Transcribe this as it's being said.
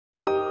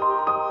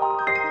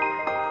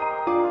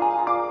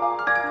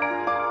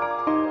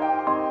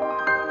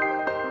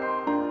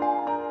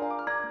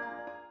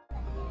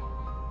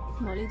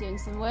Mollie doing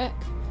some work.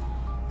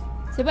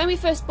 So when we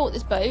first bought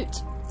this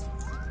boat,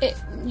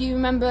 you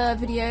remember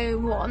video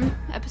 1,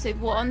 episode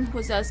 1,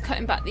 was us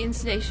cutting back the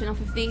insulation off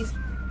of these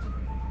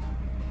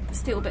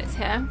steel bits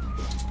here,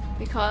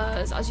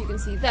 because as you can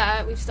see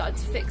there, we've started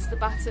to fix the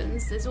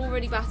battens. There's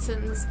already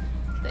battens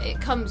that it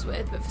comes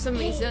with, but for some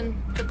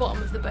reason the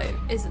bottom of the boat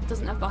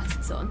doesn't have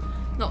battens on.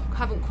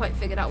 Haven't quite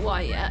figured out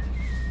why yet.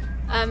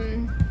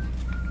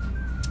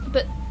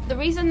 But the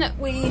reason that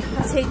we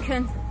have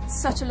taken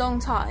such a long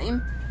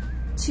time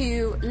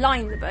to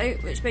line the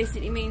boat, which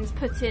basically means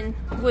putting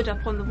wood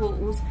up on the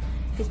walls,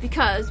 is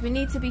because we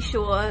need to be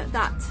sure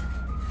that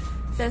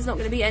there's not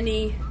going to be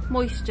any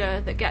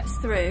moisture that gets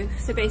through.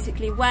 So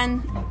basically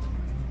when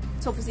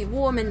it's obviously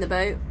warm in the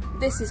boat,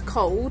 this is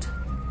cold,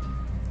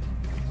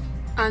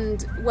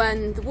 and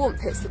when the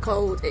warmth hits the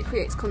cold, it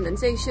creates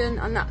condensation,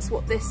 and that's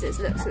what this is.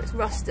 Look, so it's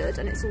rusted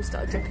and it's all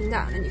started dripping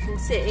down, and you can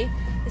see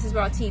this is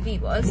where our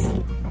TV was.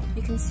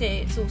 You can see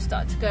it's all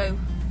started to go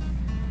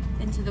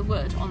into the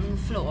wood on the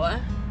floor.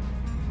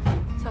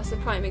 So that's a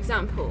prime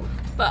example.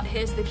 But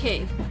here's the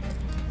key.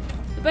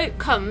 The boat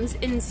comes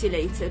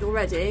insulated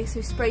already,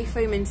 so spray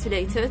foam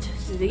insulated.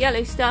 This is the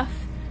yellow stuff,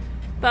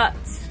 but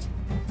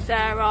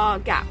there are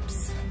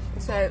gaps.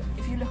 So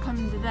if you look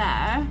under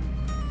there,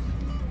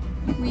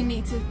 we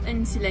need to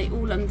insulate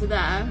all under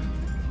there.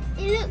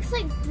 It looks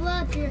like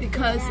blood dripping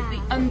because down.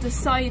 The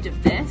underside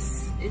of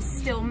this is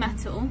still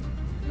metal.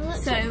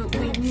 So like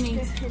we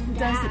need,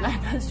 does look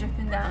like blood's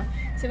dripping down.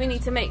 So we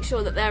need to make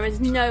sure that there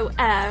is no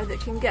air that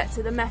can get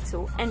to the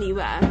metal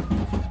anywhere.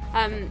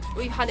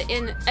 We've had it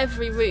in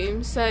every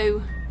room,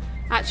 so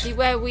actually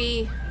where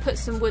we put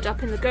some wood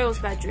up in the girls'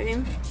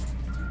 bedroom,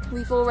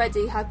 we've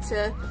already had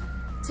to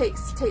take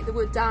the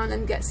wood down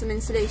and get some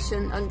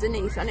insulation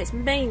underneath, and it's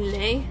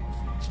mainly,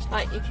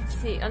 like you can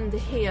see under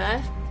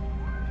here,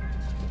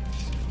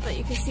 like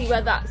you can see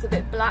where that's a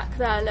bit black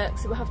there, look,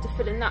 so we'll have to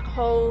fill in that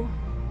hole.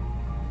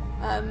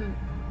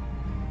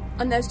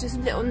 And there's just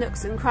little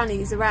nooks and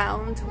crannies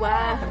around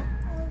where,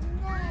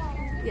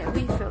 yeah,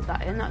 we filled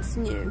that in, that's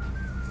new,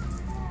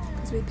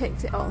 because we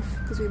picked it off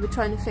because we were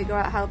trying to figure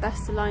out how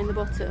best to line the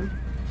bottom.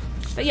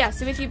 But yeah,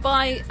 so if you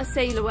buy a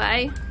sail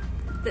away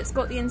that's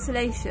got the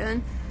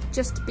insulation,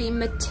 just be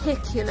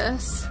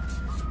meticulous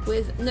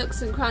with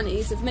nooks and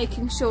crannies of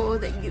making sure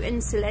that you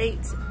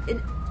insulate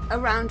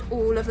around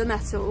all of the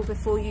metal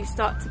before you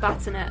start to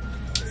batten it.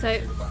 So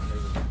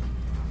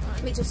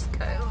let me just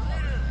go.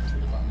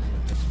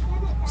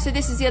 So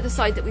this is the other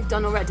side that we've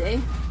done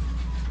already.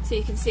 So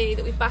you can see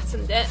that we've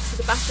battened it. So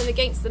the batten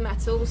against the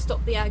metal will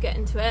stop the air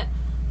getting to it.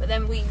 But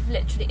then we've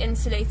literally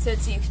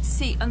insulated, so you can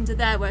see under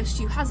there where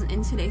Stu hasn't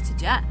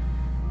insulated yet,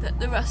 that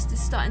the rust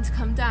is starting to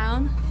come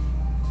down.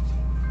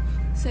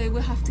 So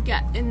we'll have to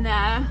get in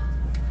there.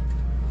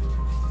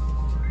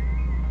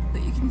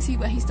 But you can see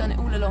where he's done it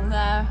all along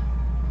there.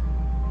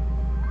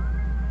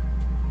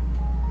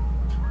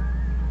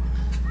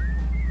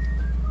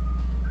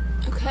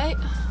 Okay.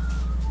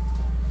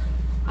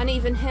 And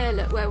even here,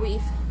 look where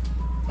we've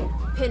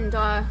pinned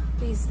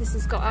this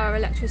has got our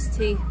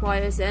electricity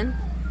wires in.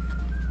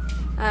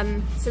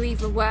 So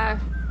even where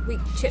we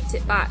chipped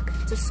it back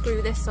to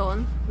screw this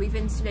on, we've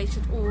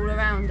insulated all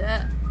around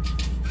it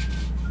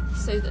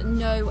so that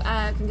no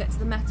air can get to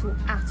the metal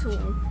at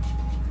all,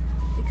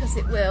 because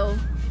it will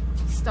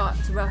start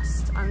to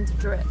rust and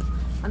drip,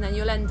 and then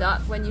you'll end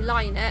up, when you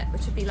line it,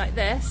 which would be like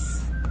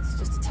this, it's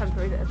just a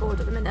temporary bit of board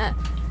at the minute,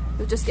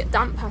 you'll just get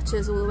damp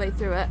patches all the way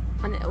through it,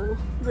 and it'll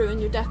ruin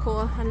your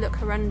decor and look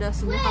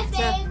horrendous, and you'll have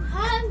to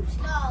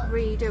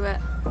redo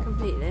it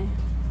completely.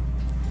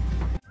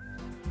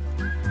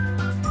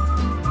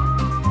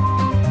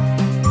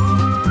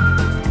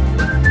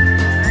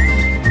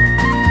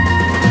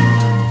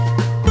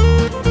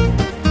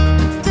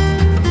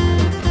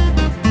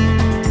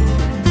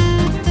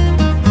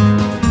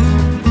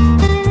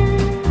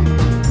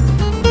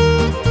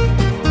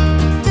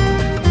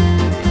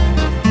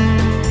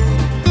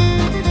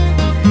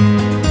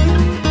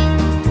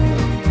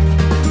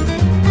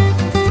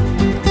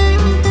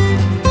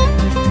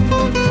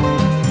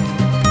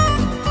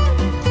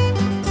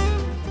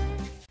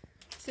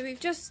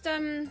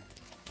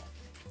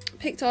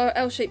 Picked our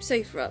L-shaped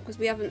sofa up because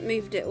we haven't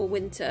moved it all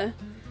winter,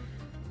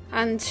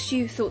 and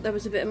Stu thought there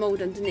was a bit of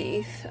mould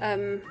underneath.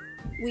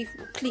 We've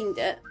cleaned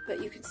it,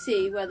 but you could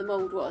see where the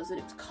mould was, and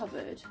it was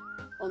covered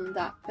on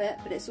that bit,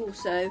 but it's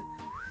also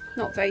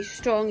not very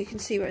strong. You can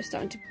see where it's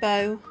starting to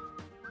bow,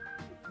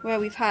 where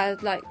we've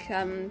had like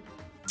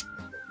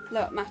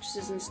blow-up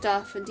mattresses and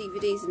stuff and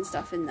DVDs and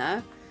stuff in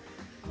there.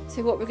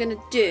 So what we're going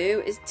to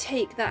do is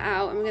take that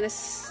out, and we're going to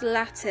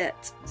slat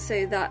it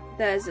so that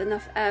there's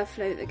enough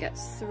airflow that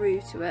gets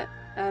through to it,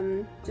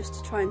 just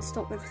to try and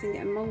stop everything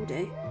getting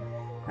mouldy.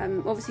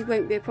 Obviously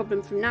won't be a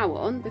problem from now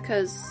on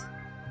because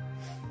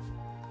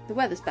the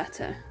weather's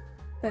better,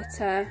 but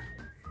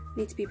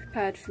need to be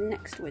prepared for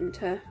next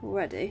winter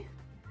already.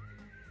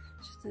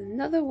 Just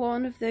another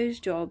one of those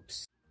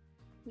jobs.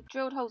 We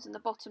drilled holes in the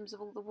bottoms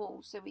of all the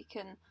walls so we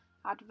can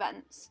add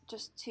vents,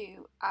 just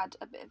to add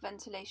a bit of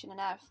ventilation and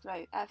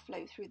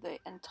airflow through the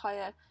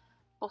entire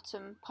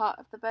bottom part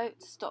of the boat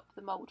to stop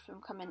the mould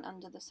from coming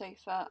under the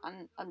sofa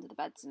and under the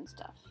beds and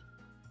stuff.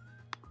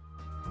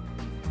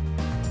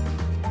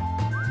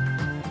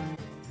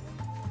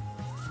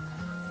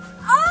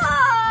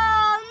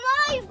 Oh,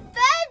 my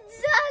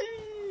bed's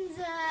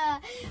under.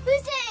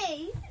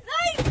 Lucy,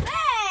 my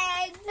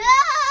bed.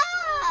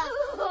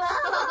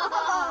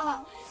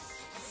 Oh.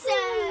 So,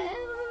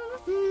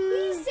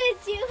 you said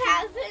you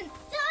haven't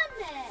done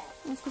it.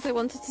 That's because I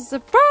wanted to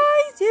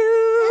surprise you.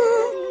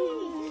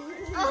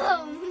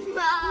 Oh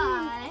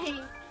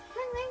my!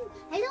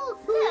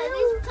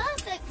 It's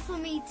perfect for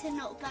me to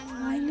not bang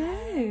my head.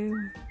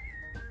 know.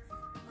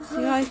 Do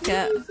you like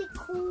it?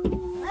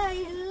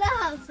 I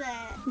love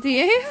it. Do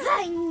you?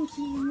 Thank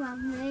you,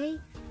 Mummy.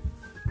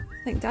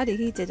 I think Daddy,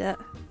 he did it.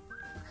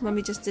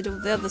 Mummy just did all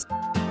the other stuff.